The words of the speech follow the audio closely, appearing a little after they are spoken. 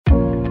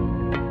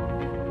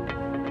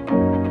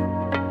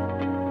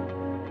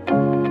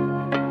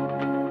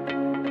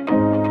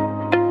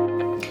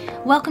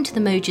Welcome to the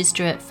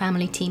Mojestra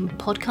Family Team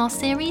podcast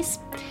series.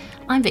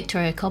 I'm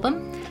Victoria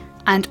Cobham.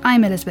 And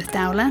I'm Elizabeth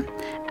Dowler.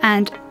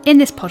 And in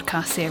this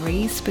podcast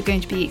series, we're going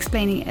to be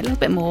explaining a little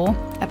bit more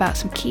about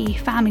some key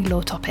family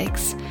law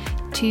topics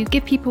to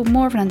give people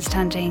more of an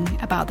understanding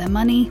about their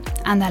money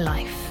and their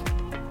life.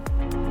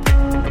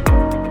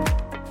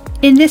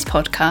 In this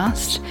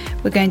podcast,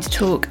 we're going to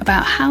talk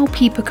about how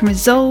people can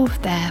resolve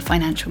their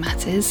financial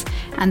matters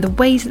and the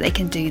ways that they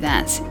can do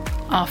that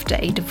after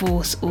a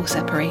divorce or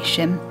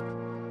separation.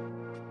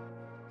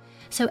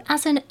 So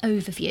as an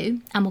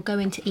overview, and we'll go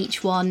into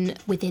each one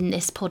within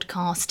this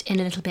podcast in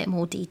a little bit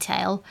more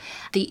detail,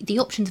 the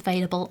options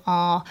available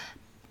are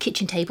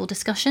kitchen table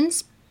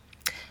discussions,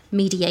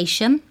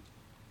 mediation,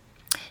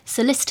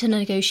 solicitor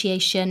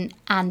negotiation,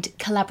 and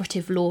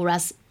collaborative law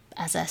as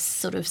a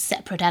sort of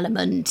separate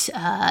element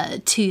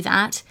to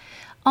that,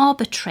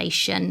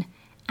 arbitration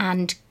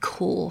and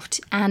court.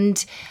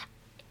 And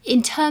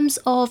in terms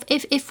of,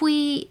 if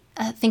we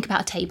think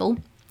about a table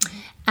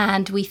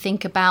and we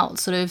think about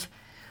sort of,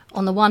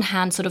 on the one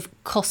hand, sort of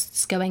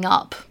costs going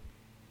up,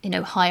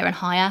 higher and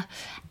higher,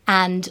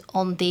 and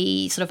on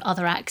the sort of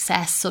other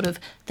axis, sort of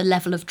the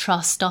level of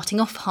trust starting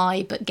off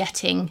high but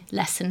getting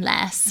less and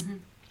less. Mm-hmm.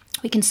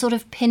 We can sort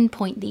of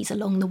pinpoint these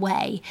along the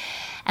way.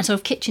 And sort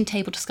of kitchen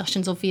table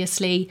discussions,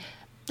 obviously,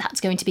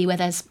 that's going to be where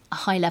there's a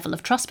high level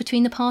of trust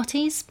between the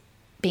parties,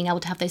 being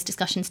able to have those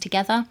discussions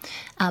together.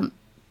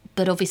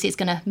 But obviously it's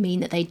going to mean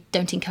that they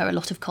don't incur a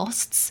lot of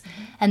costs.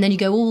 Mm-hmm. And then you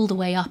go all the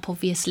way up,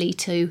 obviously,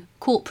 to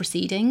court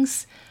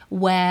proceedings,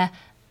 where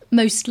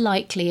most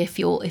likely, if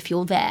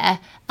you're there,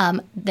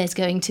 there's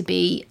going to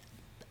be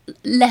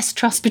less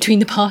trust between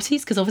the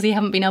parties because obviously you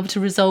haven't been able to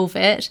resolve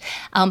it,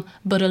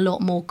 but a lot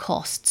more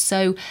costs.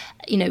 So,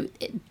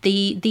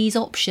 these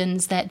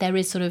options, there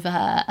is sort of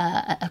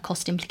a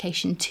cost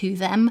implication to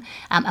them,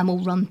 and we'll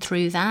run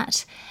through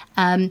that.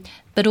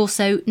 But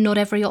also, not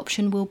every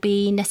option will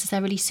be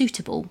necessarily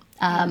suitable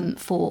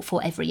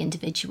for every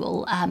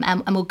individual,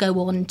 and we'll go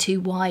on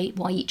to why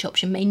each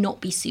option may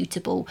not be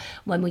suitable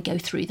when we go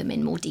through them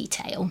in more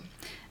detail.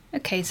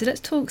 Okay, so let's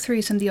talk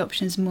through some of the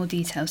options in more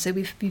detail. So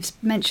we've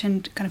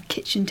mentioned kind of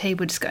kitchen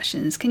table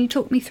discussions. Can you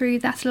talk me through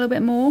that a little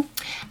bit more?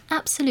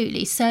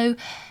 Absolutely. So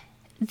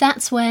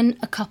that's when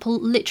a couple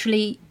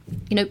literally,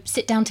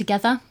 sit down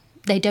together.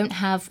 They don't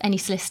have any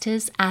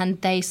solicitors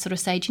and they sort of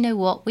say, do you know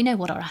what? We know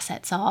what our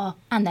assets are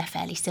and they're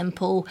fairly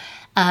simple.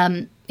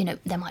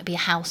 There might be a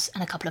house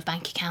and a couple of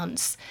bank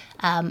accounts,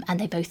 and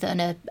they both earn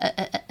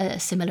a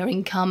similar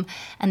income.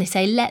 And they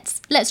say,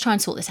 let's try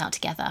and sort this out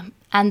together.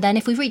 And then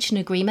if we've reached an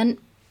agreement,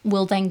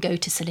 we'll then go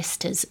to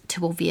solicitors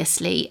to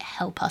obviously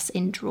help us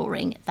in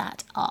drawing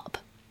that up.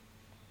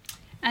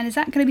 And is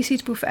that going to be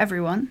suitable for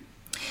everyone?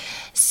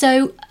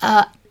 So,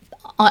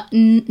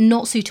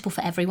 not suitable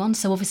for everyone.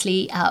 So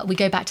obviously we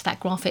go back to that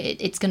graph.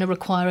 It's going to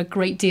require a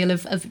great deal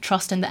of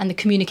trust, and the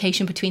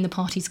communication between the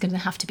parties is going to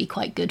have to be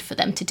quite good for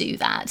them to do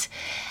that.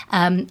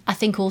 I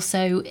think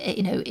also,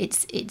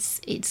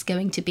 it's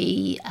going to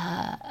be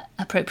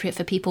appropriate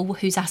for people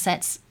whose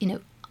assets,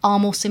 are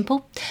more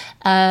simple.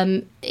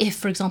 If,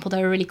 for example,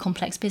 there are really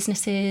complex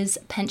businesses,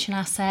 pension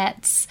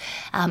assets,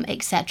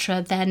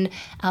 etc., then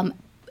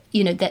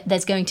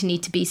there's going to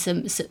need to be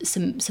some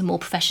more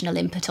professional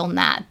input on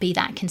that, be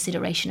that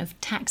consideration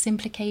of tax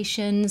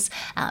implications,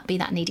 be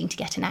that needing to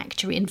get an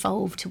actuary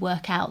involved to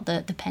work out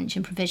the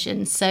pension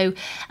provisions. So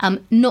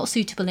not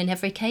suitable in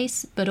every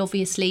case, but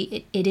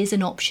obviously it is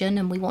an option,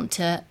 and we want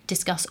to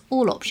discuss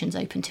all options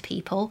open to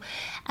people.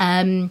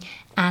 And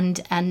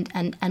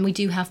we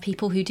do have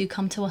people who do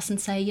come to us and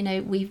say,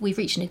 we've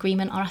reached an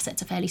agreement, our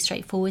assets are fairly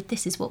straightforward,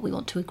 this is what we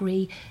want to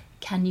agree,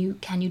 can you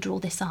draw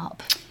this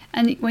up?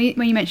 And when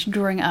you mentioned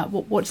drawing it up,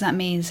 what does that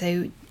mean?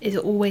 So is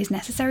it always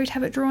necessary to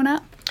have it drawn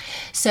up?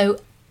 So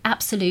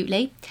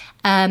absolutely.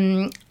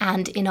 And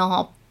in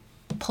our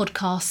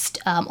podcast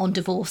on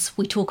divorce,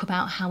 we talk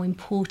about how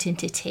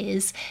important it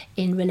is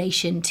in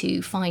relation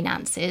to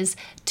finances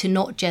to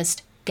not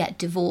just get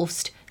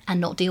divorced and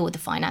not deal with the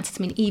finances.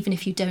 I mean, even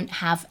if you don't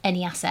have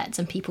any assets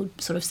and people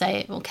sort of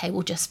say, okay,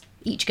 we'll just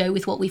each go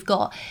with what we've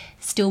got,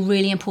 still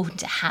really important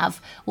to have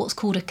what's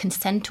called a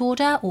consent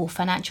order or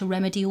financial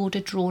remedy order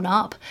drawn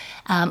up,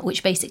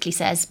 which basically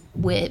says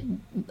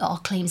our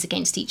claims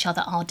against each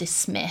other are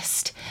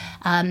dismissed.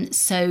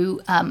 So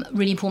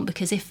really important,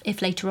 because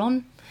if later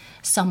on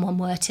someone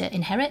were to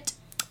inherit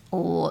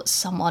or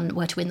someone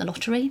were to win the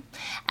lottery,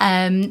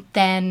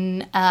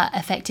 then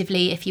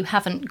effectively, if you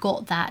haven't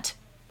got that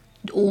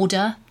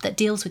order that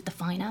deals with the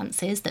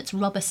finances, that's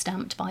rubber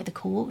stamped by the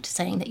court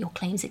saying that your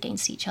claims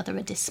against each other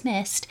are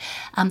dismissed,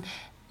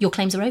 your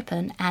claims are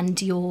open,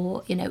 and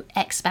your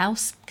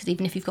ex-spouse, because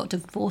even if you've got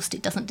divorced,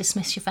 it doesn't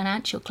dismiss your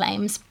financial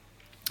claims,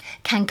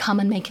 can come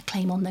and make a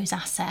claim on those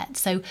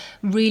assets. So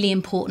really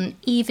important,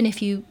 even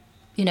if you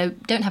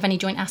don't have any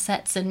joint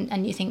assets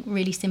and you think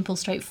really simple,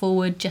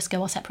 straightforward, just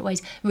go our separate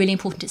ways, really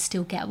important to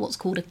still get what's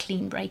called a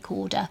clean break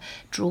order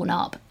drawn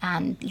up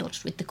and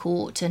lodged with the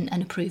court and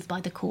approved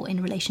by the court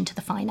in relation to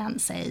the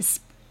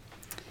finances.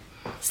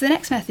 So the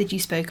next method you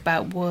spoke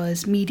about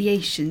was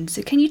mediation.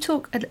 So can you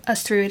talk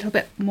us through a little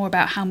bit more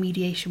about how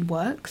mediation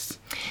works?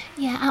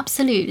 Yeah,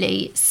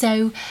 absolutely.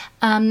 So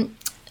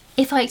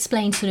if I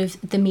explain sort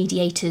of the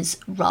mediator's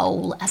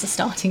role as a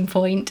starting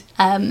point,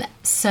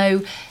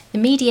 so the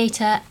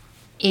mediator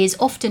is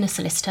often a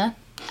solicitor,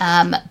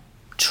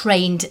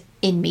 trained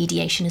in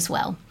mediation as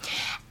well.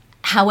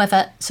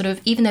 However, sort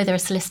of even though they're a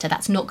solicitor,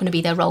 that's not going to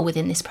be their role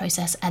within this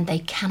process, and they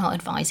cannot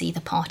advise either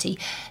party.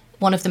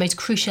 One of the most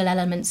crucial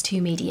elements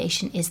to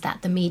mediation is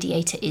that the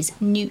mediator is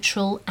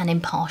neutral and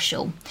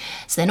impartial.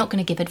 So they're not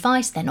going to give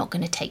advice, they're not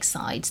going to take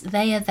sides.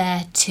 They are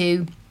there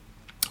to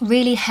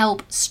really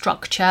help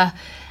structure,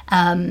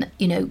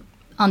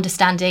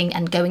 understanding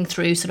and going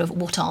through sort of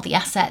what are the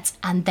assets,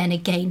 and then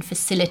again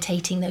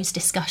facilitating those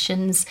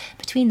discussions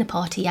between the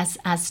party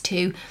as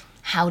to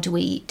how do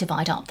we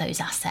divide up those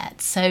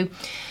assets. So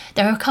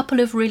there are a couple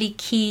of really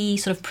key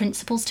sort of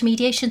principles to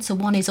mediation. So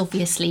one is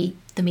obviously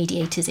the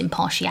mediator's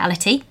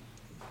impartiality.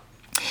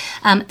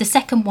 The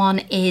second one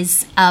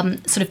is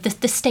sort of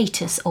the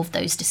status of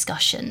those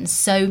discussions.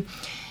 So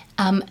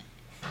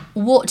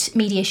what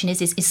mediation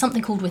is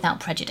something called without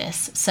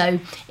prejudice.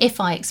 So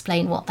if I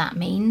explain what that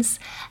means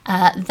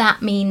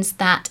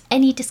that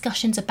any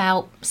discussions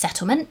about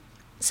settlement,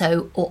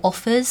 or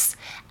offers,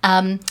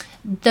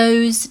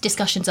 those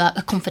discussions are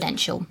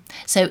confidential.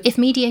 So if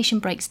mediation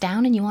breaks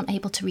down and you aren't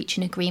able to reach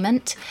an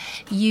agreement,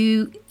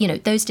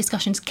 those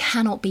discussions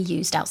cannot be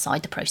used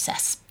outside the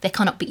process. You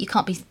can't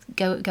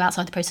go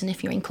outside the process, and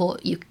if you're in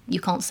court, you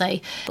can't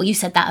say, well, you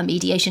said that at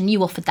mediation,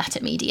 you offered that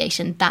at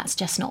mediation. That's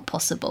just not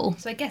possible.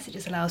 So I guess it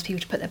just allows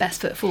people to put their best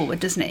foot forward,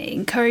 doesn't it? It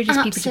encourages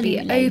Absolutely.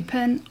 people to be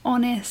open,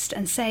 honest,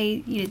 and say,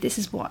 this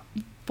is what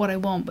I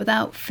want,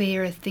 without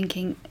fear of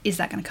thinking, is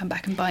that going to come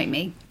back and bite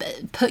me?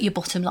 Put your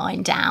bottom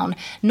line down,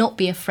 not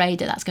be afraid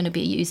that that's going to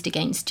be used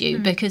against you,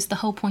 because the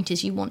whole point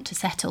is you want to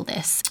settle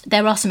this.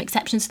 There are some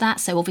exceptions to that.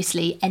 So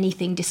obviously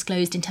anything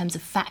disclosed in terms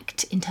of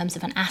fact, in terms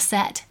of an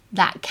asset,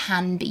 that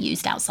can be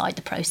used outside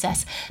the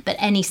process. But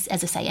any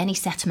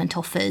settlement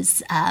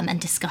offers and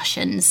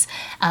discussions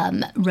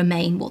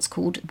remain what's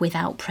called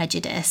without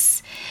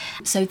prejudice.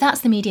 So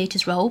that's the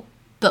mediator's role.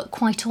 But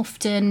quite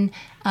often,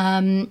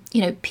 mediators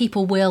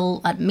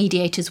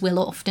will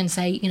often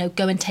say,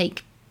 go and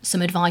take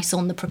some advice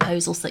on the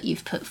proposals that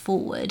you've put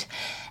forward.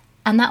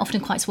 And that often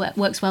quite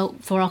works well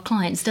for our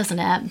clients, doesn't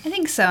it? I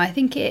think so. I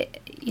think we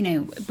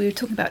were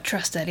talking about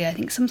trust earlier. I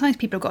think sometimes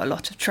people have got a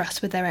lot of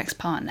trust with their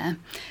ex-partner,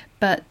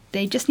 but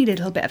they just need a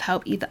little bit of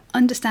help either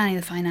understanding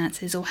the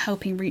finances or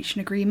helping reach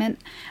an agreement.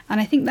 And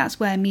I think that's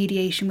where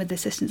mediation with the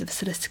assistance of a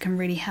solicitor can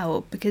really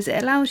help, because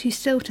it allows you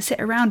still to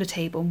sit around a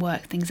table and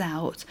work things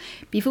out.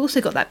 But you've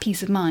also got that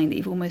peace of mind that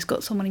you've almost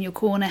got someone in your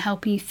corner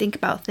helping you think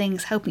about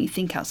things, helping you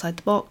think outside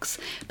the box,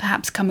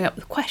 perhaps coming up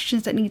with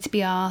questions that need to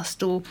be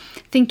asked, or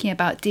thinking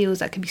about deals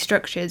that can be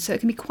structured. So it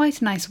can be quite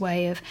a nice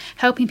way of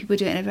helping people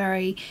do it in a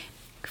very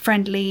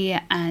friendly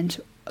and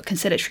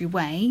conciliatory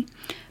way,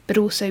 but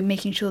also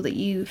making sure that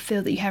you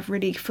feel that you have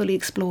really fully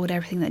explored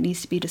everything that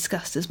needs to be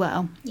discussed as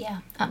well. Yeah,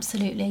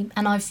 absolutely.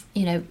 And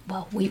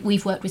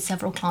we've worked with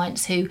several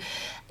clients who,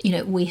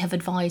 we have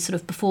advised sort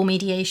of before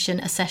mediation,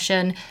 a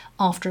session,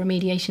 after a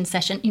mediation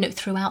session,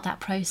 throughout that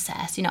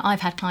process.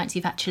 I've had clients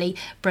who've actually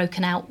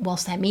broken out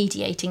whilst they're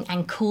mediating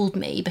and called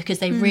me because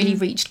they've really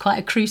reached quite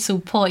a crucial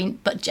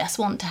point, but just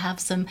want to have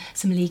some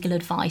legal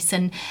advice.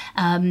 And,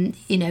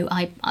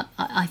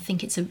 I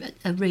think it's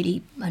a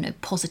really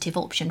positive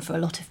option for a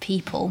lot of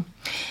people.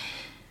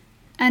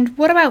 And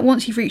what about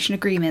once you've reached an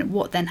agreement,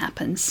 what then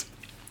happens?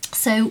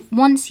 So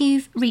once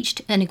you've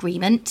reached an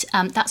agreement,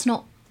 that's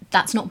not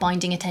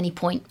binding at any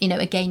point.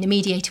 Again, the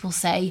mediator will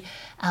say,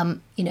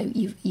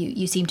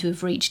 you seem to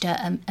have reached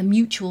a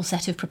mutual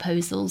set of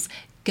proposals.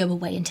 Go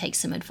away and take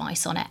some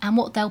advice on it. And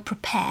what they'll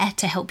prepare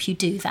to help you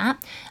do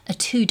that are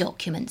 2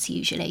 documents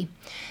usually.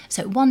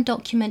 So one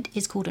document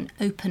is called an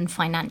open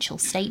financial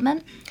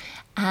statement.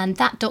 And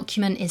that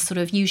document is sort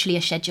of usually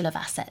a schedule of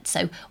assets.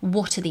 So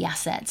what are the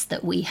assets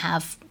that we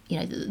have,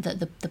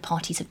 the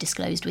parties have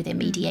disclosed within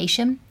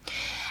mediation?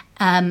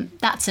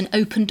 That's an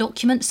open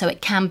document, so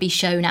it can be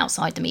shown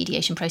outside the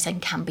mediation process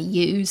and can be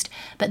used.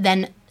 But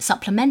then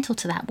supplemental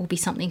to that will be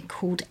something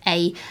called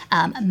a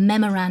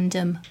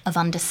memorandum of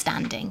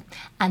understanding.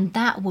 And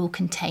that will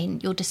contain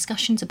your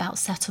discussions about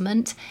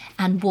settlement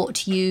and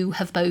what you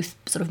have both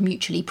sort of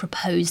mutually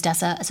proposed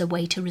as a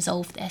way to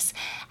resolve this.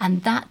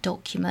 And that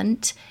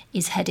document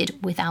is headed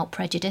without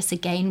prejudice.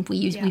 Again,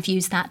 we've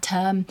used that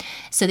term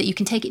so that you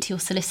can take it to your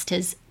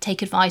solicitors,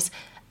 take advice.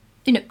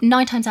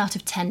 9 times out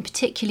of 10,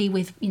 particularly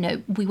with,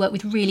 we work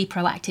with really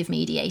proactive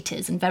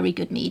mediators and very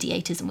good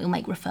mediators, and we'll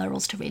make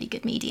referrals to really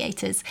good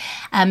mediators.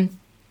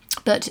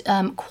 But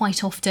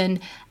quite often,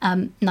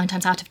 9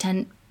 times out of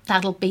 10,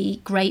 that'll be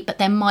great, but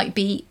there might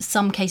be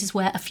some cases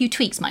where a few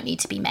tweaks might need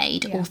to be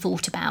made or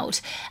thought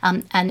about.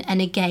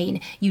 And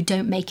again, you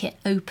don't make it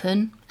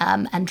open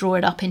and draw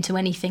it up into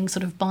anything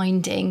sort of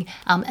binding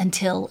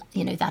until,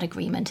 that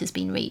agreement has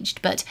been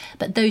reached. But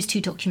those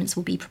 2 documents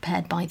will be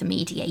prepared by the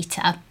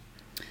mediator.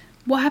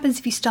 What happens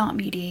if you start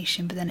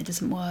mediation but then it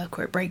doesn't work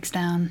or it breaks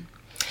down?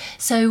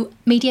 So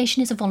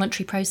mediation is a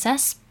voluntary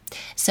process.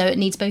 So it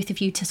needs both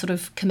of you to sort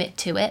of commit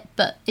to it,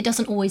 but it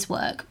doesn't always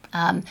work.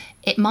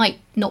 It might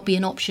not be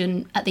an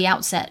option at the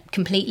outset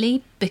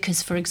completely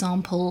because, for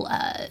example,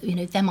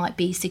 there might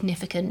be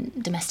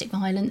significant domestic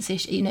violence,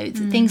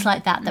 things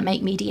like that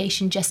make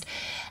mediation just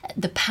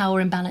the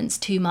power imbalance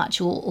too much,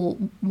 or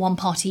one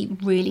party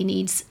really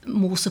needs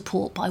more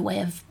support by way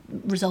of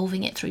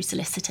resolving it through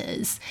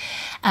solicitors.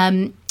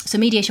 So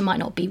mediation might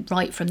not be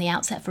right from the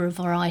outset for a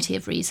variety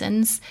of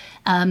reasons.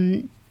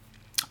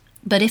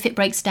 But if it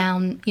breaks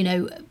down,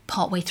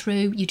 partway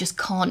through,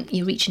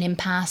 you reach an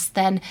impasse,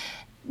 then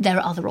there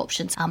are other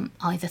options,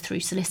 either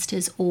through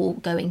solicitors or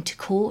going to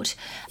court.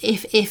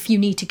 If you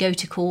need to go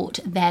to court,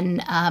 then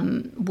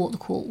what the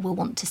court will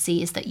want to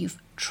see is that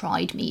you've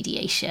tried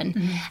mediation.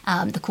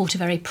 The court are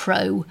very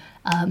pro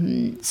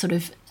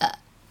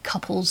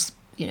couples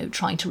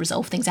trying to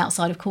resolve things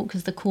outside of court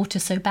because the court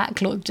is so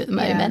backlogged at the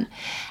moment.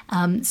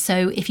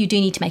 So if you do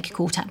need to make a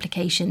court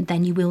application,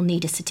 then you will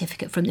need a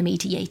certificate from the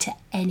mediator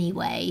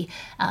anyway,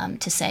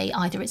 to say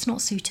either it's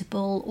not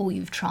suitable or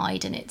you've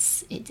tried and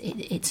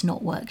it's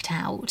not worked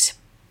out.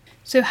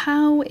 So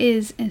how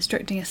is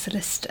instructing a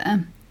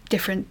solicitor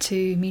different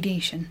to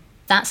mediation?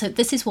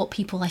 This is what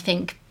people, I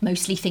think,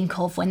 mostly think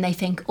of when they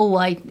think,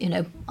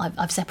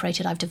 I've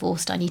separated, I've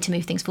divorced, I need to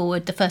move things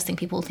forward. The first thing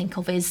people think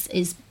of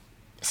is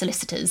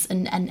solicitors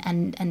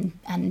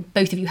and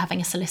both of you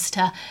having a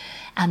solicitor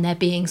and there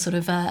being sort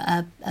of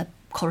a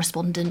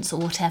correspondence or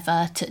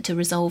whatever to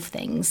resolve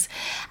things.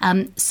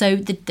 So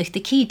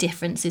the key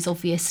difference is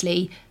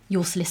obviously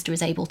your solicitor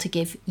is able to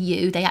give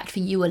you, they act for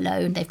you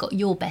alone, they've got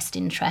your best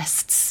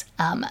interests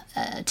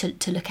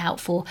to look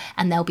out for,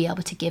 and they'll be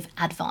able to give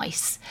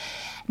advice.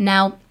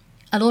 Now,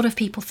 a lot of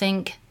people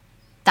think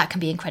that can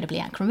be incredibly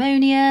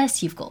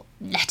acrimonious, you've got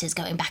letters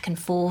going back and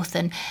forth,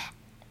 and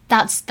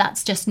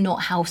that's just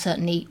not how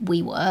certainly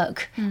we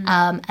work.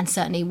 And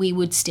certainly we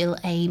would still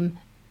aim,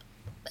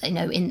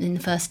 in the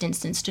first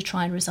instance, to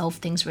try and resolve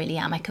things really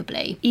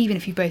amicably. Even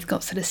if you've both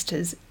got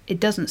solicitors,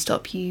 it doesn't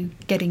stop you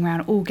getting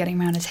around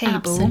a table.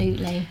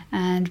 Absolutely.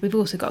 And we've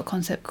also got a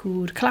concept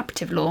called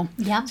collaborative law.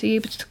 Yeah. So you're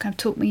able to kind of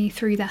talk me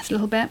through that a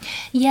little bit?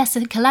 Yeah, so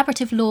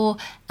collaborative law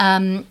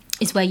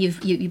is where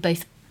you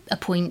both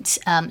appoint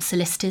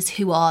solicitors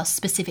who are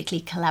specifically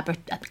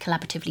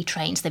collaboratively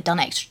trained. So they've done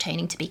extra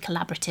training to be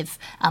collaborative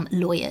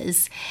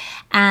lawyers.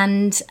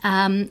 And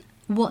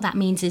what that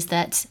means is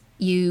that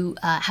you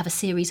have a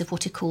series of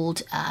what are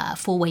called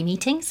four-way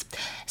meetings.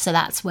 So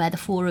that's where the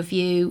four of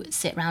you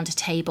sit around a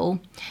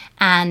table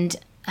and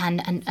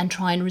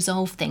try and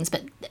resolve things.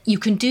 But you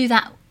can do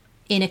that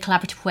in a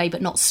collaborative way,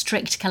 but not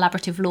strict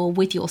collaborative law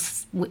with your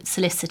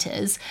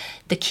solicitors.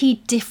 The key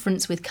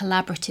difference with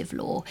collaborative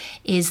law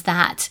is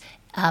that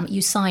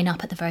you sign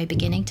up at the very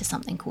beginning to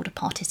something called a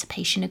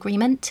participation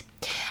agreement.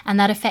 And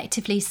that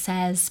effectively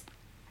says,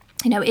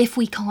 if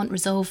we can't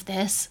resolve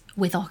this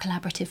with our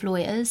collaborative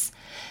lawyers,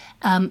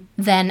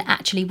 then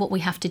actually what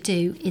we have to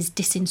do is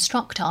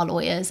disinstruct our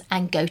lawyers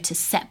and go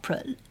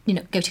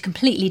to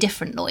completely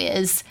different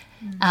lawyers,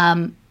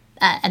 and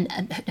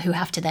who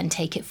have to then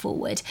take it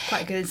forward.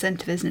 Quite a good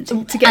incentive, isn't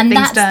it, to get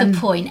things done? And that's the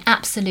point,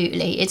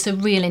 absolutely. It's a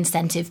real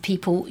incentive.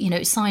 People,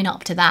 sign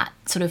up to that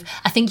sort of.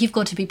 I think you've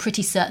got to be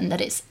pretty certain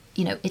that it's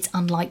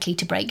unlikely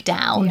to break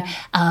down,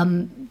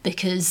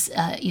 because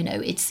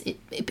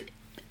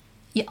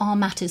our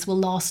matters will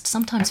last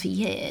sometimes for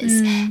years,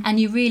 and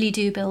you really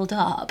do build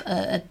up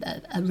a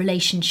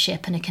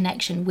relationship and a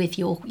connection with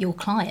your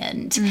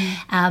client.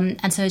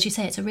 And so, as you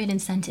say, it's a real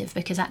incentive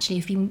because actually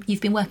if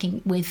you've been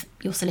working with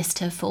your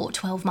solicitor for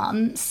 12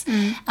 months,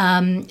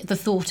 the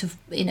thought of,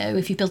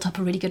 if you've built up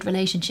a really good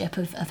relationship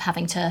of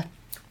having to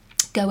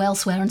go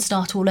elsewhere and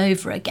start all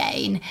over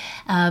again,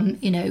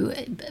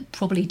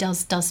 probably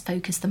does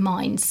focus the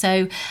mind.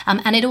 So,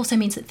 and it also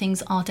means that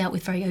things are dealt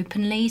with very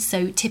openly.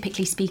 So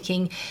typically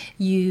speaking,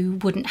 you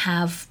wouldn't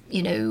have,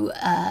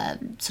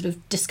 sort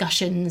of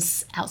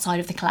discussions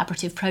outside of the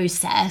collaborative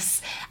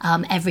process.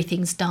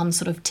 Everything's done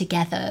sort of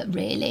together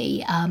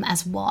really,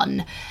 as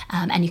one,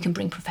 and you can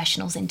bring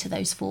professionals into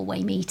those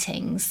four-way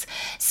meetings.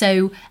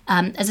 So,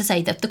 as I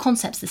say, the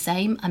concept's the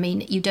same. I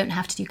mean, you don't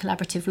have to do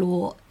collaborative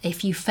law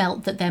if you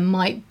felt that there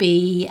might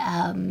be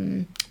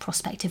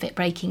prospect of it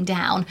breaking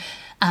down.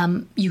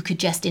 You could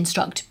just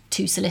instruct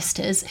two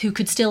solicitors who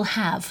could still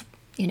have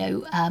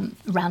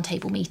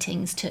roundtable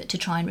meetings to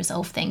try and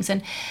resolve things.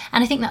 And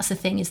I think that's the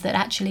thing, is that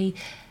actually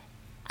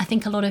I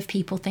think a lot of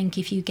people think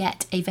if you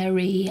get a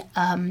very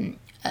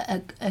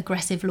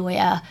aggressive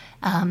lawyer,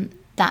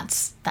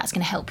 that's going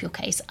to help your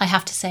case. I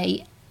have to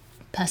say,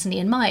 personally,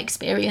 in my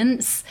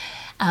experience,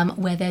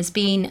 where there's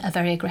been a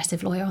very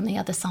aggressive lawyer on the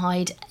other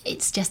side,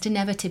 it's just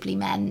inevitably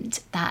meant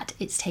that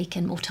it's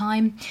taken more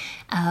time.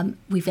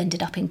 We've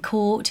ended up in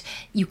court.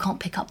 You can't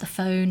pick up the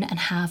phone and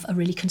have a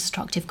really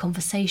constructive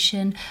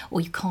conversation,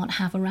 or you can't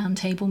have a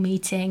roundtable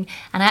meeting.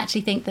 And I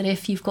actually think that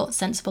if you've got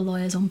sensible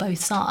lawyers on both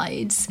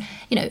sides,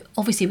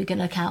 obviously we're going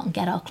to look out and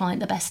get our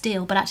client the best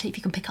deal, but actually if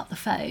you can pick up the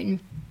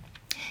phone,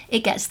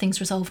 it gets things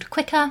resolved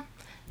quicker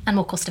and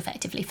more cost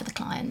effectively for the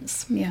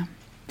clients. Yeah.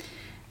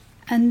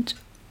 And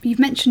you've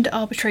mentioned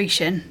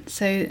arbitration.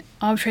 So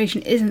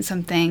arbitration isn't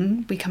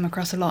something we come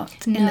across a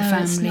lot in the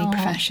family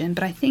profession,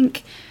 but I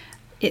think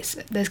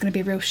there's going to be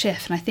a real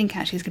shift, and I think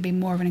actually there's going to be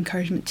more of an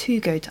encouragement to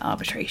go to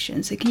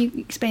arbitration. So can you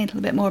explain a little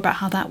bit more about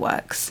how that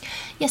works?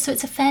 Yeah, so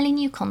it's a fairly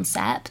new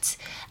concept,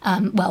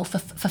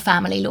 for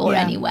family law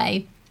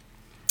anyway.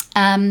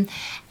 And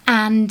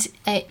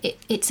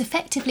it's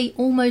effectively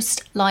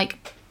almost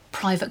like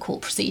private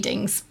court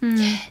proceedings.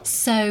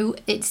 So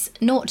it's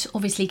not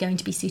obviously going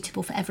to be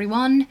suitable for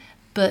everyone,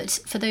 but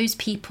for those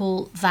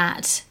people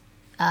that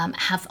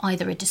have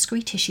either a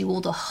discrete issue or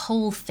the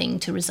whole thing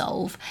to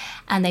resolve,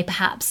 and they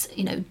perhaps,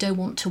 don't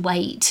want to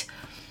wait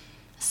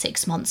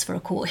 6 months for a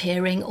court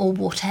hearing or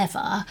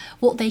whatever,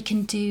 what they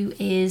can do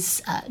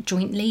is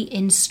jointly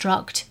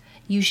instruct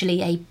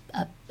usually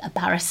a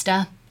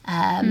barrister,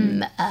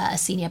 a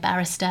senior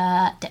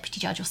barrister, deputy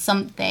judge or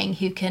something,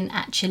 who can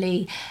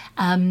actually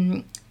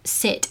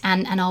sit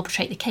and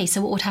arbitrate the case.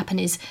 So what would happen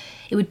is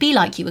it would be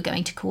like you were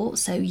going to court.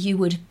 So you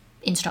would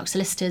instruct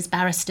solicitors,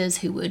 barristers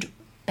who would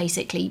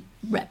basically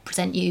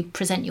represent you,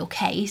 present your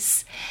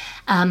case.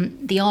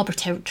 The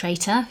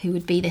arbitrator, who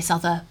would be this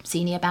other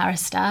senior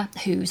barrister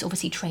who's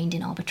obviously trained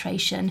in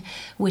arbitration,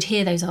 would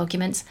hear those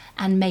arguments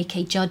and make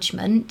a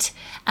judgment,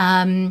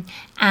 and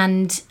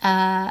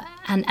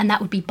that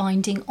would be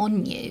binding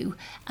on you.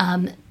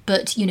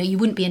 But you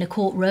wouldn't be in a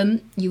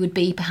courtroom. You would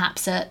be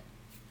perhaps at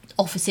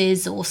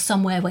offices or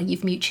somewhere where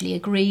you've mutually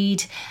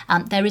agreed.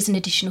 There is an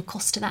additional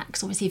cost to that,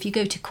 because obviously if you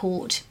go to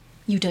court,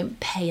 you don't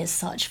pay as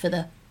such for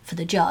the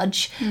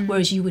judge,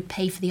 whereas you would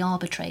pay for the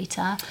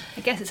arbitrator.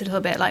 I guess it's a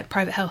little bit like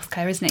private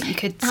healthcare, isn't it? You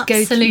could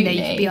Absolutely.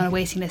 you could be on a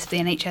waiting list for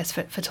the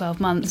NHS for 12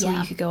 months, or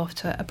you could go off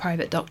to a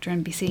private doctor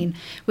and be seen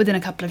within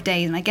a couple of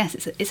days. And I guess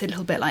it's a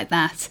little bit like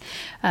that,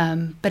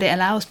 but it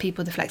allows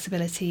people the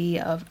flexibility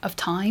of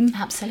time.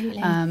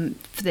 Absolutely.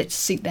 For it to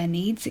suit their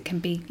needs. It can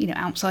be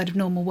outside of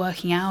normal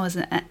working hours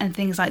and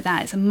things like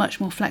that. It's a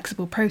much more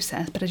flexible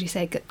process, but as you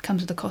say, it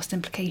comes with a cost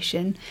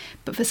implication.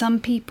 But for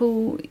some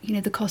people,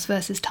 the cost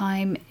versus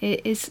time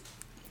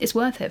it's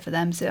worth it for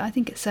them. So I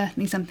think it's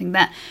certainly something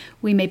that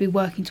we may be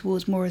working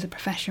towards more as a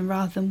profession,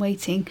 rather than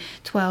waiting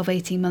 12,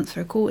 18 months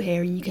for a court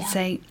hearing. You could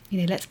say,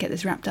 let's get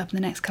this wrapped up in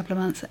the next couple of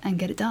months and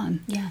get it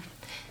done. Yeah,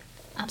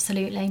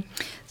 absolutely.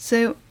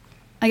 So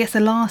I guess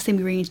the last thing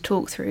we really need to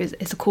talk through is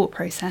the court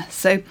process.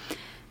 So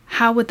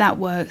how would that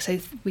work? So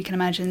we can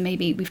imagine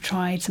maybe we've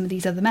tried some of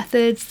these other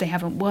methods, they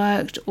haven't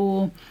worked,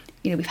 or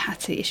we've had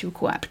to issue a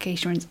court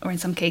application, or in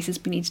some cases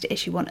we needed to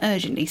issue one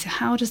urgently. So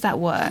how does that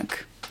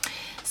work?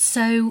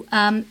 So,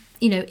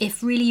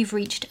 if really you've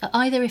reached,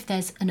 either if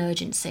there's an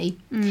urgency,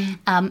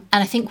 and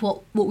I think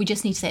what we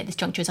just need to say at this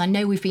juncture is, I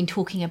know we've been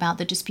talking about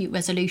the dispute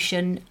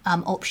resolution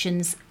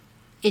options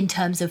in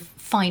terms of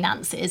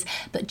finances,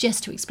 but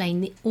just to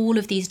explain, all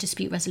of these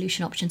dispute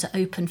resolution options are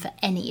open for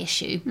any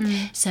issue,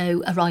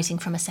 so arising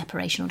from a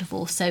separation or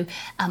divorce. So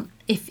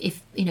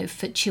if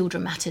for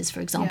children matters,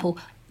 for example,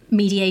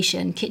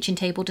 mediation, kitchen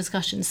table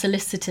discussions,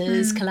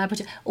 solicitors,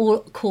 collaborative, or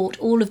court,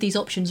 all of these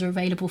options are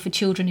available for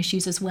children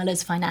issues as well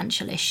as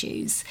financial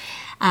issues.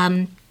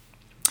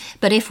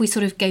 But if we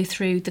sort of go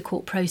through the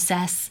court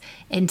process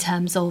in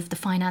terms of the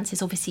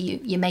finances, obviously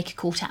you make a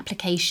court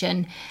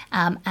application,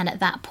 and at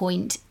that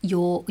point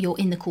you're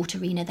in the court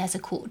arena. There's a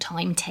court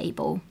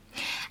timetable.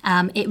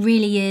 It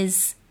really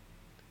is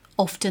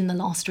often the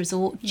last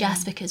resort,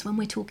 just because when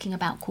we're talking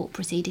about court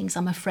proceedings,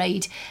 I'm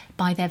afraid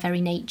by their very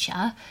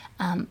nature,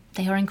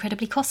 they are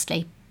incredibly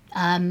costly,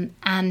 and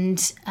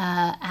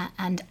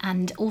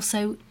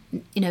also,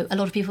 a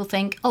lot of people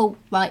think, oh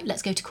right,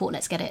 let's go to court,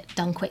 let's get it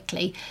done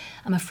quickly.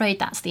 I'm afraid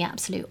that's the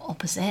absolute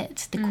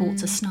opposite. The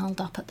courts are snarled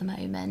up at the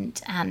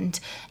moment, and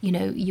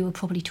you are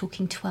probably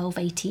talking 12,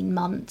 18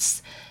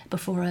 months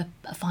before a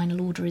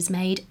final order is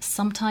made,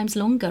 sometimes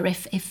longer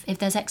if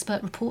there's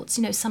expert reports.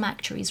 Some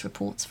actuaries'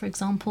 reports, for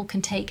example,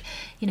 can take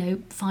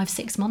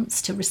 5-6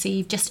 months to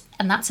receive,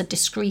 and that's a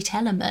discrete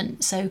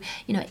element, so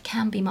it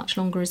can be much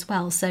longer as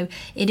well. So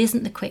it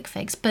isn't the quick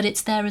fix, but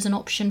it's there as an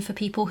option for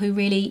people who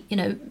really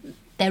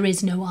there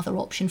is no other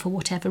option for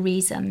whatever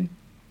reason.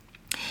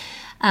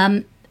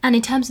 And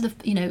in terms of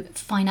the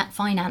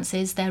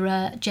finances, there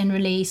are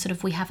generally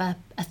we have a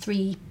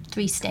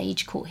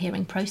three-stage court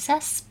hearing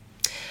process.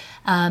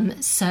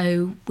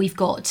 So we've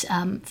got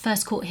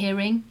first court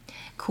hearing,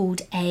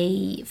 called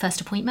a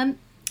first appointment.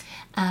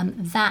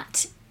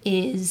 That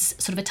is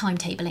sort of a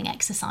timetabling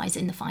exercise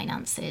in the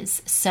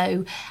finances.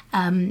 So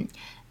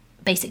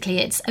basically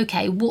it's,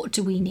 okay, what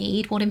do we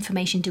need? What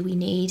information do we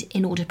need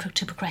in order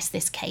to progress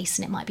this case?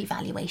 And it might be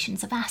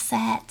valuations of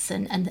assets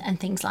and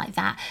things like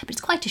that. But it's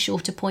quite a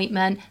short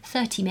appointment,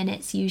 30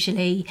 minutes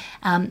usually.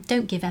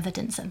 Don't give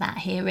evidence at that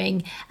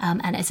hearing.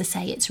 And as I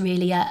say, it's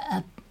really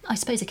a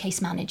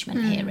case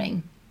management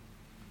hearing.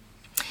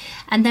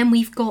 And then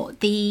we've got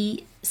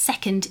the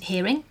second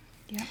hearing.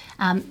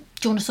 Yeah.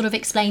 Do you want to sort of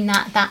explain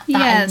that?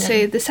 Yeah,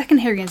 so the second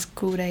hearing is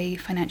called a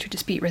financial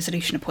dispute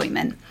resolution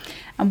appointment.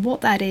 And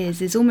what that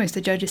is almost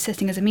the judge is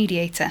sitting as a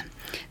mediator.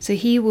 So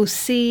he will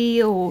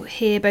see or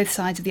hear both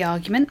sides of the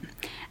argument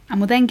and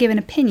will then give an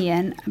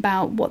opinion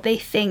about what they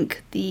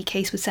think the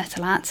case would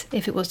settle at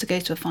if it was to go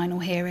to a final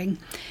hearing.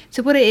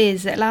 So what it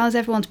is, it allows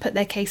everyone to put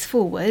their case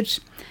forward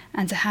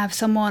and to have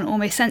someone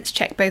almost sense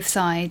check both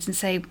sides and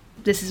say,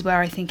 this is where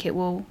I think it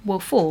will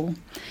fall.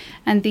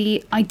 And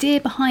the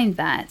idea behind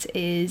that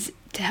is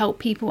to help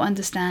people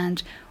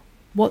understand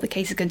what the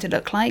case is going to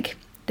look like.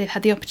 They've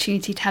had the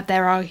opportunity to have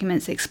their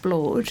arguments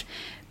explored,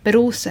 but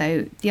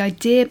also the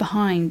idea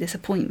behind this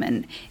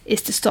appointment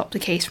is to stop the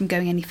case from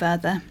going any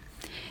further.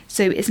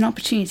 So it's an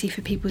opportunity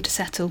for people to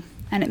settle.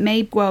 And it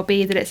may well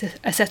be that it's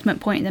a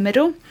settlement point in the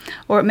middle,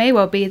 or it may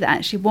well be that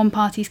actually one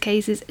party's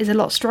case is a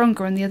lot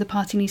stronger and the other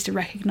party needs to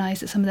recognise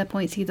that some of their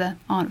points either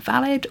aren't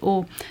valid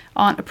or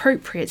aren't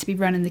appropriate to be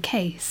run in the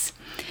case.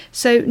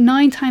 So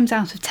 9 times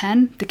out of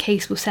 10, the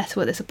case will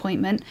settle at this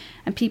appointment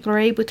and people are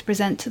able to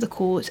present to the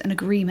court an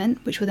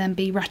agreement which will then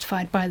be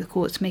ratified by the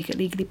court to make it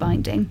legally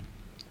binding.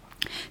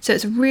 So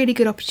it's a really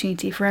good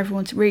opportunity for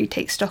everyone to really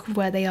take stock of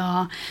where they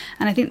are.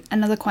 And I think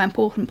another quite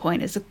important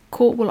point is the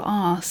court will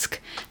ask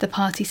the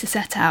parties to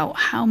set out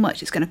how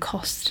much it's going to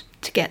cost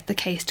to get the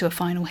case to a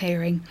final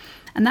hearing.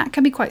 And that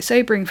can be quite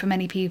sobering for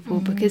many people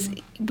because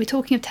we're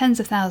talking of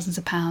tens of thousands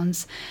of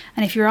pounds.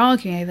 And if you're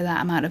arguing over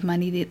that amount of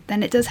money,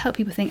 then it does help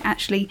people think,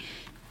 actually,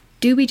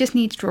 do we just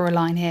need to draw a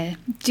line here?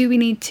 Do we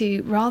need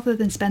to, rather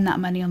than spend that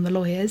money on the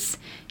lawyers,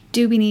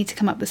 do we need to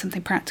come up with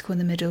something practical in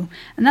the middle?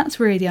 And that's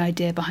really the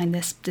idea behind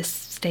this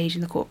stage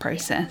in the court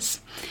process.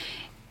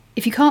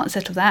 If you can't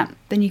settle that,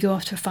 then you go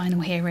off to a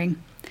final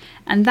hearing.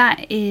 And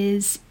that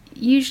is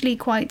usually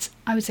quite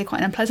an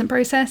unpleasant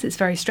process. It's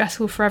very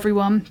stressful for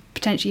everyone.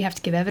 Potentially you have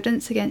to give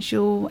evidence against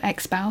your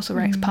ex-spouse or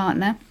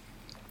ex-partner.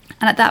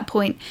 And at that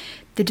point,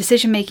 the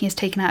decision making is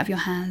taken out of your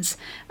hands.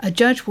 A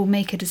judge will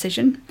make a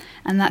decision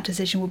and that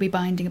decision will be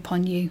binding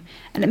upon you.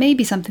 And it may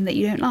be something that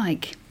you don't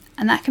like.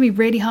 And that can be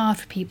really hard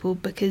for people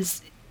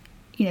because,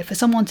 for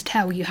someone to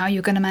tell you how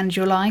you're going to manage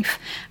your life,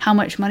 how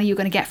much money you're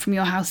going to get from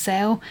your house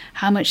sale,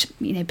 how much,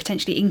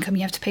 potentially income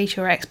you have to pay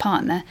to your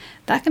ex-partner,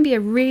 that can be a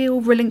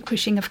real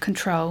relinquishing of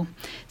control.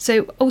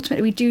 So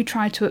ultimately we do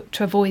try to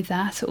avoid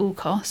that at all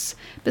costs,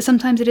 but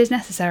sometimes it is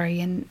necessary.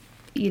 And,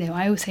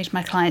 I always say to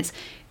my clients,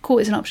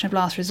 court is an option of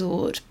last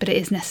resort, but it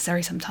is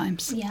necessary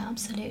sometimes. Yeah,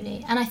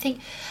 absolutely. And I think,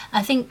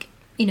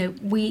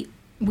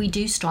 we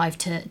do strive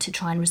to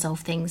try and resolve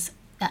things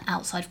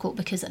outside of court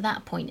because at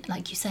that point,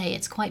 like you say,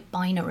 it's quite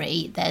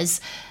binary. There's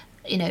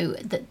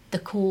the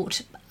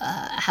court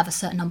have a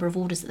certain number of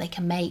orders that they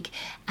can make,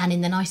 and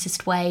in the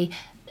nicest way,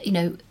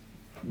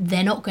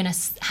 they're not going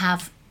to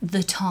have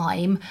the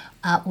time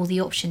or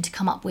the option to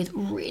come up with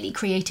really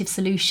creative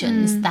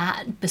solutions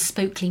that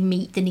bespokely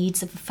meet the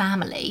needs of the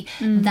family.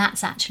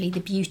 That's actually the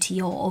beauty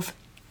of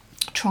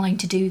trying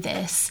to do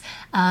this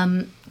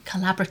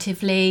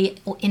collaboratively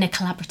or in a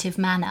collaborative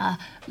manner,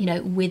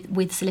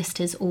 with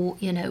solicitors or,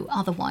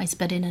 otherwise,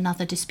 but in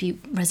another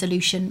dispute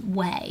resolution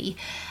way,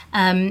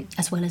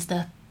 as well as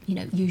the,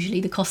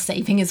 usually the cost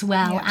saving as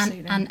well, yeah,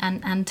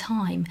 and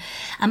time.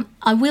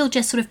 I will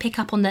just sort of pick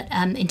up on that.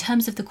 In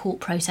terms of the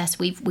court process,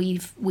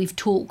 we've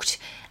talked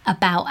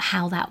about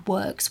how that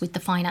works with the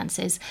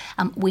finances.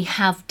 We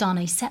have done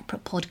a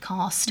separate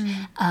podcast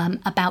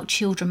about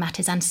children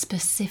matters, and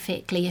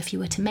specifically if you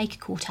were to make a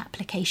court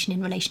application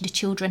in relation to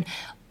children,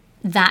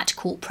 that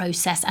court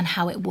process and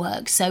how it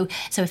works. So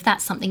if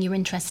that's something you're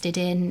interested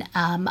in,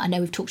 I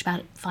know we've talked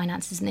about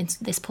finances in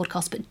this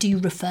podcast, but do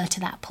refer to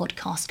that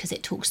podcast because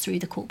it talks through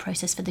the court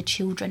process for the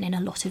children in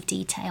a lot of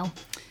detail.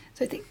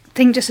 So I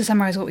think just to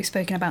summarise what we've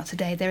spoken about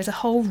today, there is a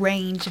whole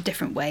range of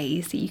different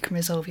ways that you can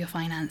resolve your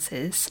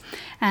finances.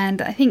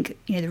 And I think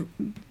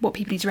what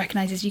people need to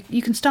recognise is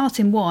you can start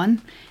in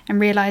one and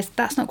realise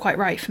that's not quite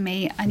right for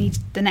me, I need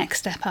the next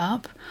step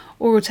up.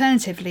 Or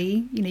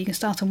alternatively, you can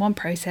start on one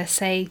process,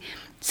 say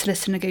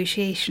solicitor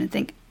negotiation, and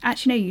think,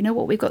 actually, no, you know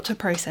what, we've got to a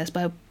process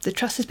where the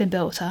trust has been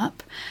built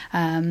up,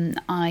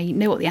 I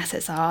know what the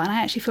assets are, and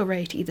I actually feel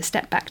ready to either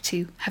step back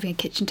to having a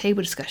kitchen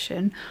table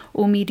discussion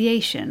or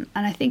mediation.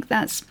 And I think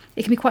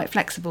it can be quite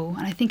flexible,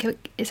 and I think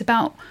it's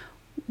about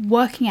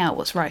working out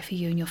what's right for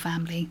you and your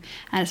family,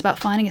 and it's about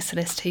finding a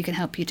solicitor who can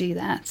help you do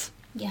that.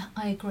 Yeah,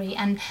 I agree.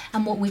 And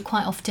what we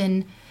quite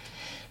often,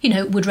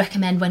 would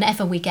recommend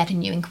whenever we get a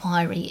new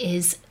inquiry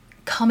is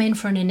come in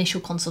for an initial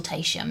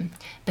consultation,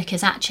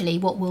 because actually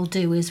what we'll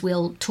do is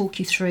we'll talk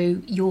you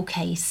through your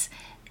case,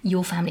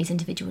 your family's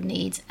individual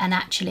needs, and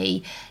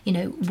actually,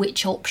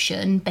 which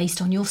option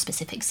based on your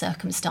specific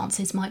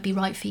circumstances might be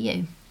right for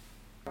you.